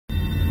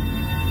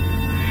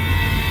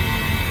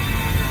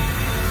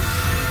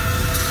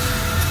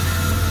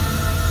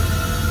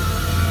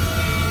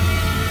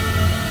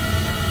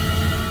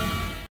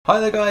Hi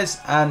there guys,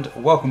 and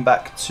welcome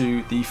back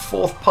to the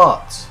fourth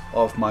part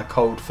of my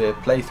Cold Fear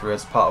playthrough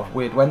as part of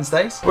Weird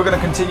Wednesdays. We're going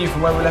to continue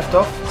from where we left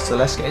off, so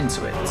let's get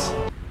into it.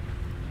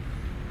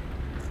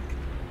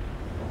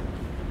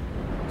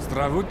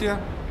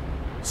 Здравствуйте.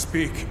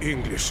 Speak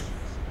English.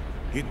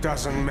 It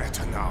doesn't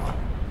matter now.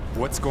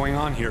 What's going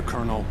on here,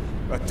 Colonel?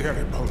 A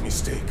terrible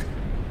mistake.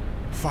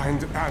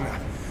 Find Anna.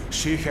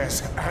 She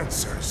has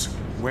answers.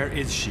 Where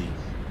is she?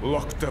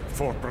 Locked up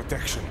for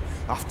protection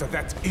after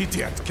that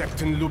idiot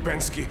Captain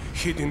Lubensky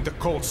hid in the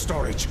cold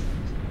storage.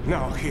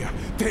 Now here,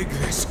 take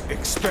this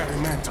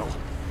experimental.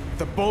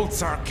 The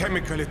bolts are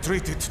chemically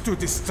treated to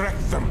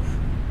distract them.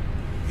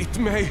 It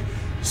may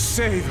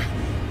save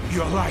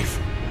your life.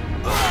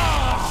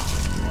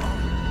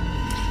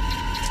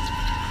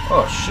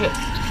 Oh shit.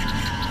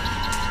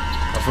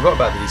 I forgot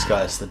about these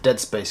guys, the Dead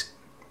Space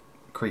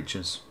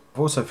creatures.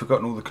 I've also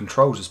forgotten all the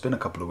controls. It's been a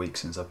couple of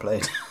weeks since I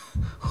played.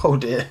 Oh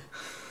dear.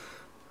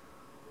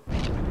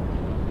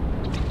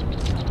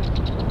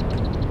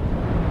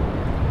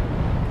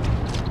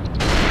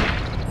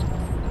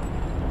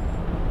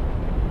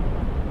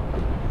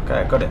 Okay,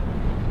 I got it.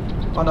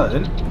 Oh no, I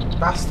didn't.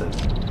 Bastard.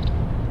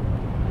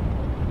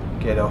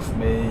 Get off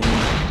me.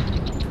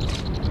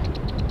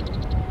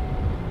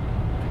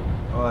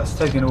 Oh, it's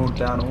taking all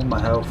down all my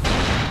health.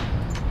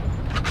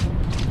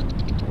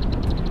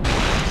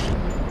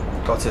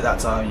 Got it that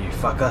time, you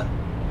fucker.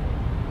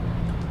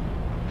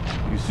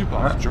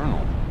 Yusupov's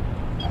journal.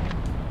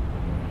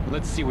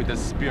 Let's see what this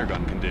spear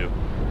gun can do.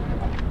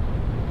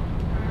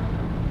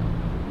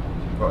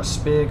 Got a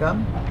spear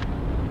gun.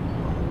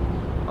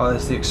 Oh,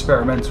 there's the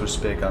experimental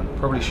spear gun.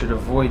 Probably should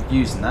avoid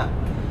using that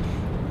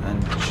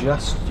and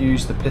just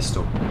use the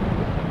pistol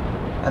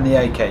and the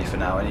AK for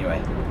now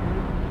anyway.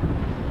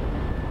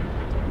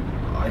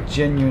 I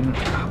genuinely...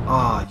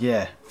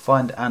 yeah,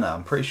 find Anna.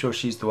 I'm pretty sure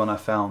she's the one I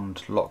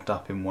found locked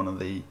up in one of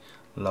the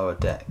lower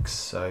decks,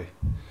 so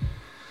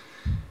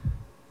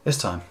this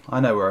time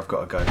I know where I've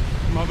got to go.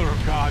 Mother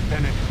of God,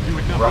 Bennett, you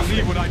would not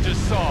believe what I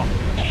just saw.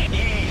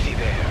 Easy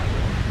there.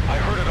 I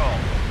heard it all.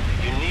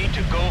 You need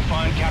to go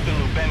find Captain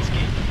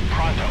Lubensky.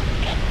 Pronto.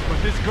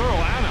 But this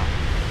girl, Anna...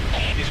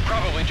 He's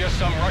probably just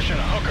some Russian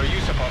hooker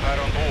Yusupov had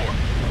on board.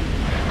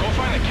 Go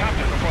find the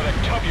captain before that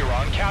tub you're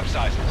on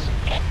capsizes.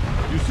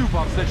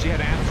 Yusupov said she had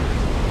answers.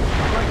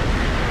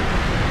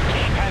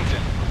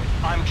 Hansen,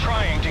 I'm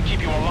trying to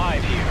keep you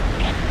alive here.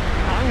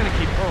 I'm gonna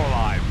keep her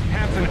alive.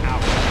 Hansen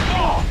out.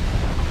 Oh!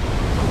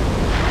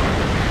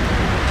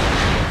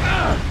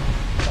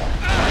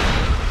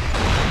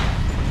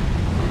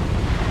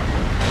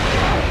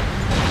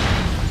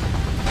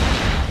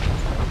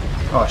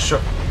 Oh,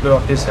 shot, blew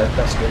up his head,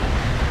 that's good.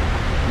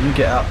 You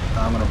get up, and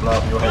I'm going to blow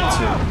up your head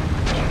too.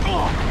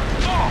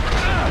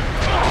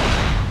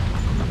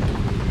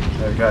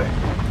 There we go.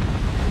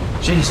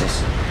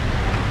 Jesus!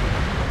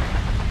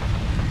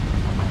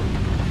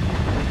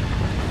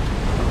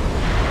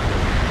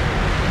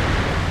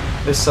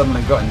 This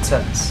suddenly got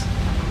intense.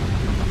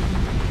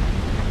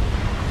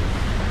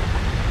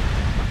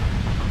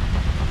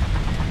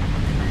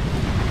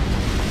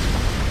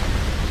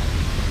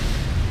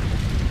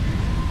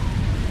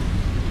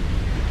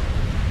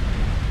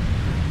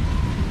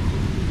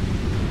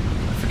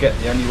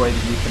 The only way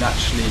that you can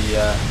actually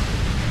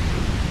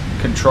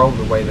control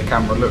the way the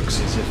camera looks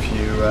is if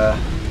you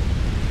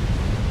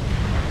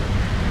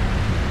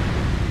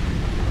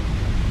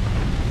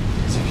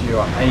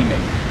are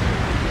aiming,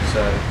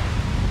 so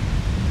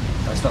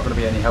that's not going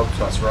to be any help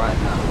to us right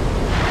now.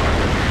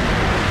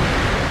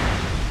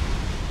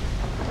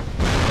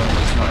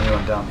 There's not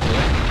anyone down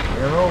here.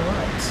 We're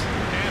alright.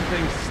 Damn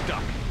thing's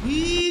stuck.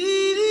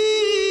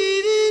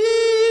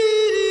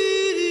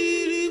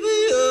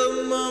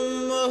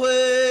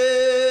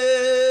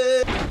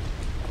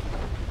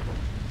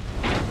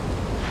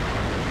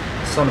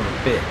 Son of a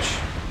bitch.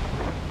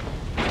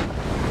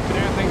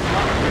 Damn thing's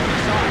locked on the other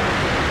side.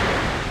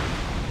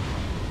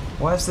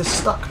 Why is this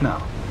stuck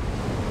now?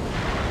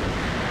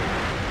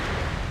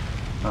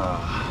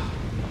 Ah,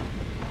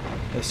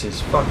 this is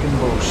fucking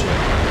bullshit.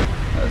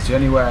 That's the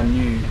only way I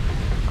knew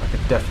I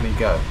could definitely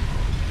go.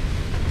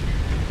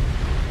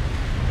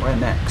 Where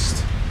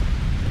next?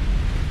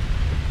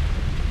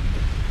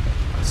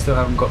 I still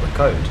haven't got the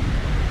code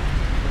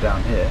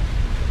down here.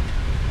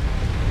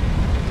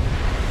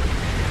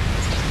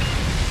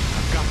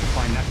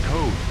 Find that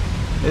code.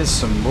 There's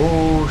some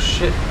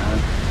bullshit, man.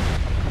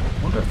 I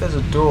wonder if there's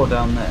a door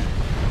down there.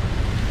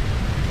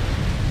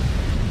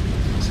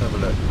 Let's have a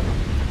look.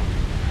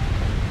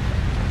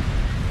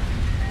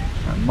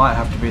 That might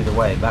have to be the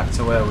way back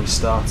to where we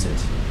started.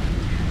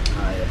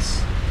 Ah,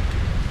 yes.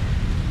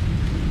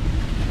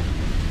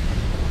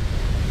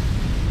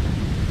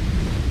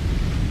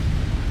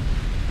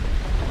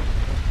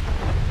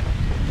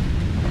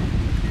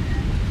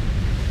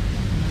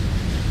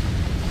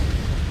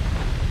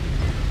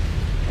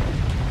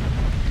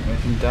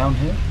 Down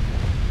here?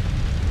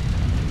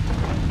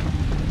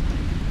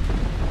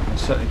 I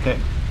certainly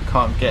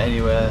can't get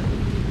anywhere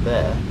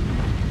there.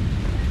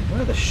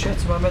 Where the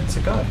shit am I meant to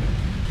go?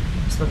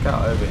 Let's look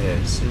out over here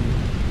and see.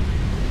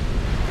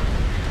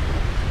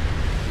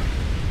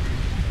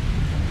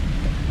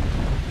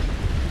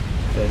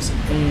 if there's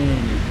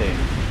anything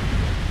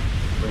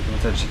we can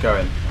potentially go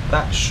in.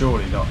 That's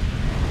surely not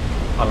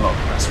unlocked.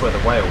 That's where the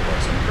whale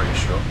was, I'm pretty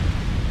sure.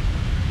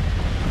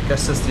 I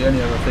guess that's the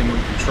only other thing we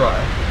can try.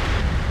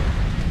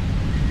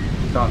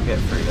 Can't get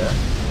through there.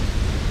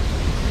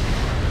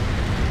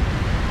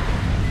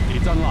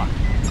 It's unlocked.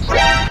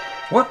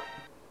 What?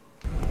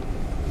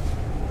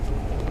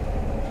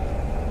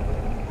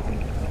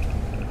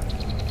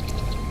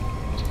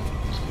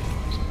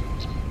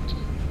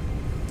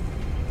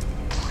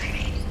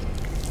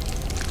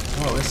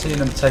 Oh, we're seeing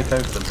them take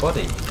over the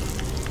body.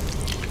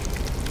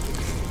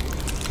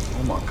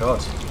 Oh my god.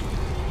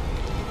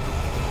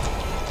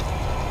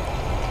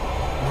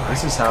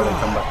 This is how they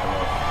come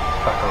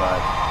back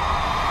alive.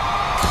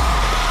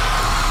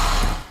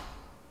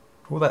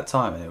 All that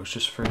time and it was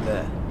just through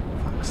there.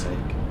 For fuck's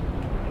sake.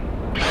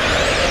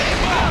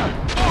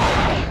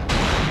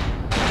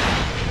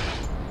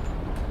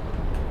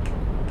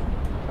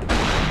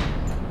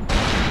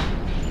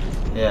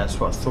 Yeah, that's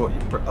what I thought.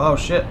 Oh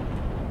shit.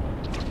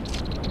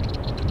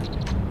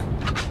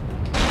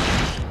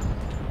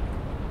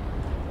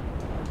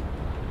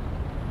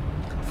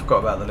 I forgot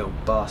about the little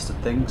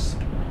bastard things.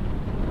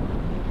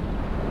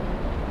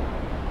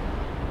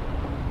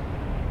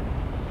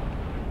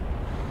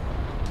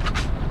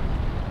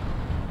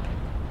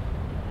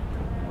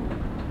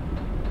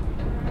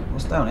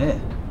 What's down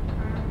here?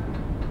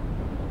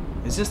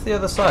 Is this the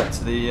other side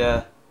to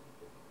the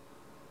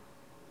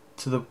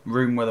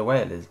room where the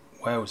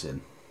whale's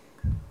in?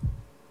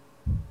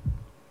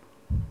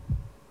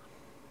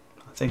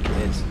 I think it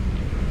is.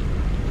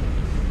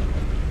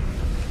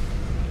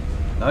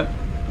 No,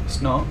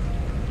 it's not.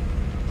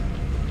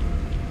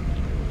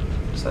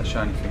 What's that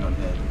shiny thing on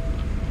here?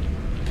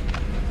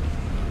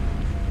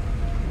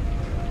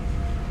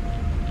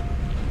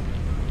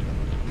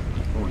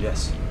 Oh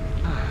yes.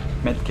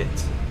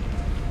 Medkit.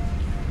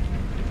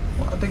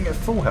 What, I didn't get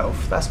full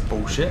health? That's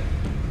bullshit.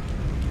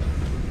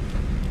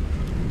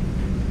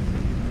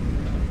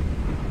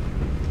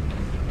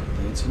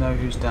 I need to know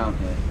who's down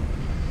here.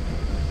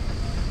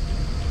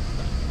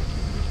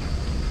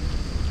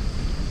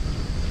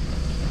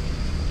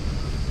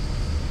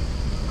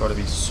 Got to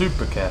be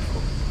super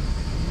careful.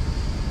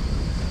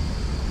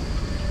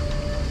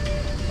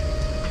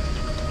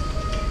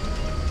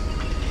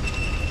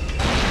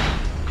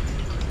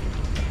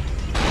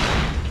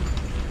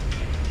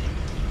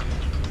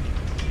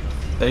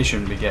 They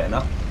shouldn't be getting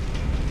up.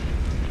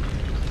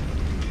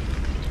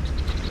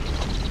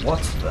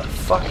 What the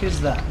fuck is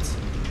that?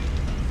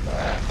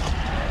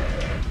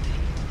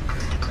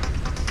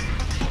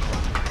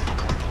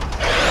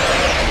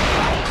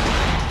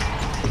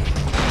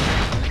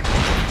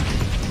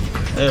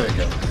 There we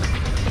go.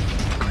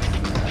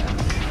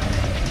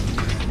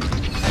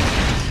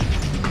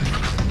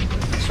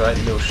 That's right,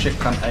 you little shit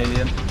cunt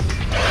alien.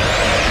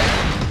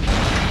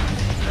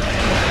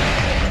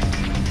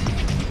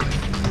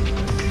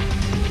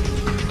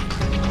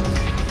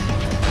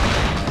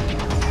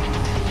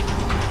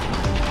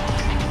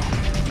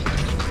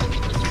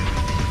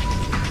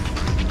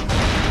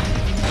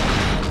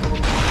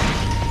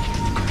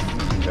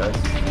 There we go.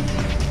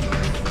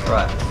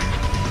 Right.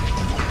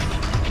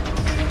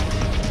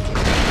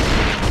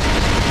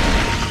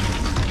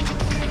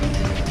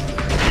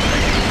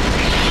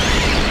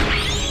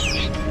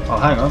 Oh,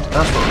 hang on,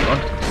 that's what we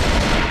want.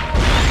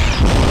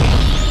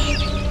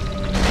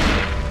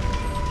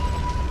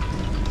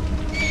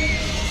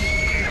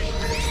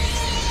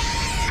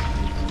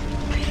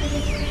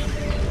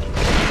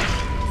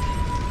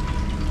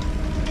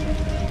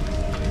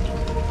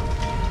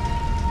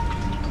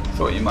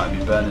 Thought you might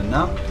be burning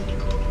now.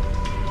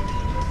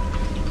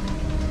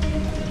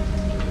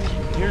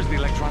 Here's the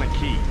electronic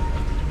key.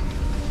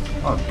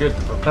 Oh good,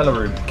 the propeller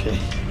room key.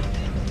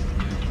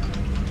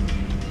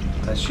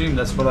 I assume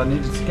that's what I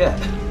needed to get.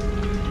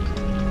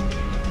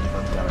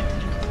 Oh, damn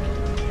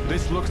it.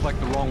 This looks like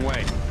the wrong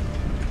way.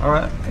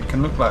 Alright, it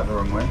can look like the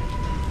wrong way.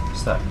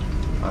 What's that?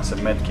 Oh, that's a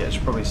medkit. I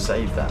should probably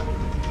save that.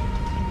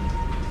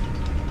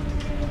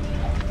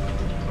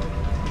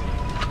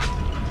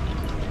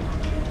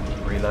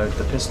 Reload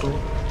the pistol.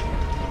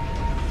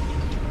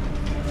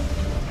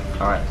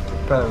 Alright,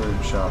 propeller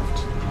room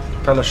shaft.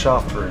 Propeller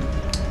shaft room.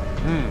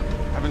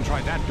 Haven't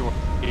tried that door.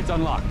 It's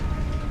unlocked.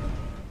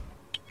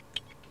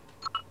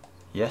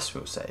 Yes,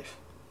 we'll save.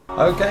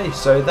 Okay,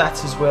 so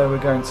that is where we're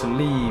going to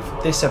leave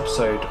this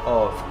episode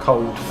of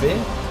Cold Fear.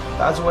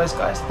 But as always,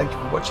 guys, thank you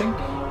for watching.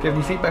 If you have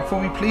any feedback for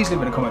me, please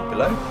leave it in a comment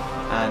below.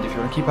 And if you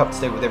want to keep up to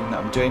date with everything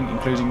that I'm doing,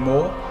 including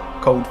more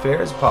Cold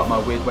Fear as a part of my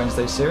Weird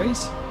Wednesday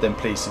series, then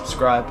please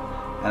subscribe.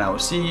 And I will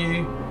see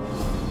you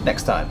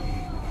next time.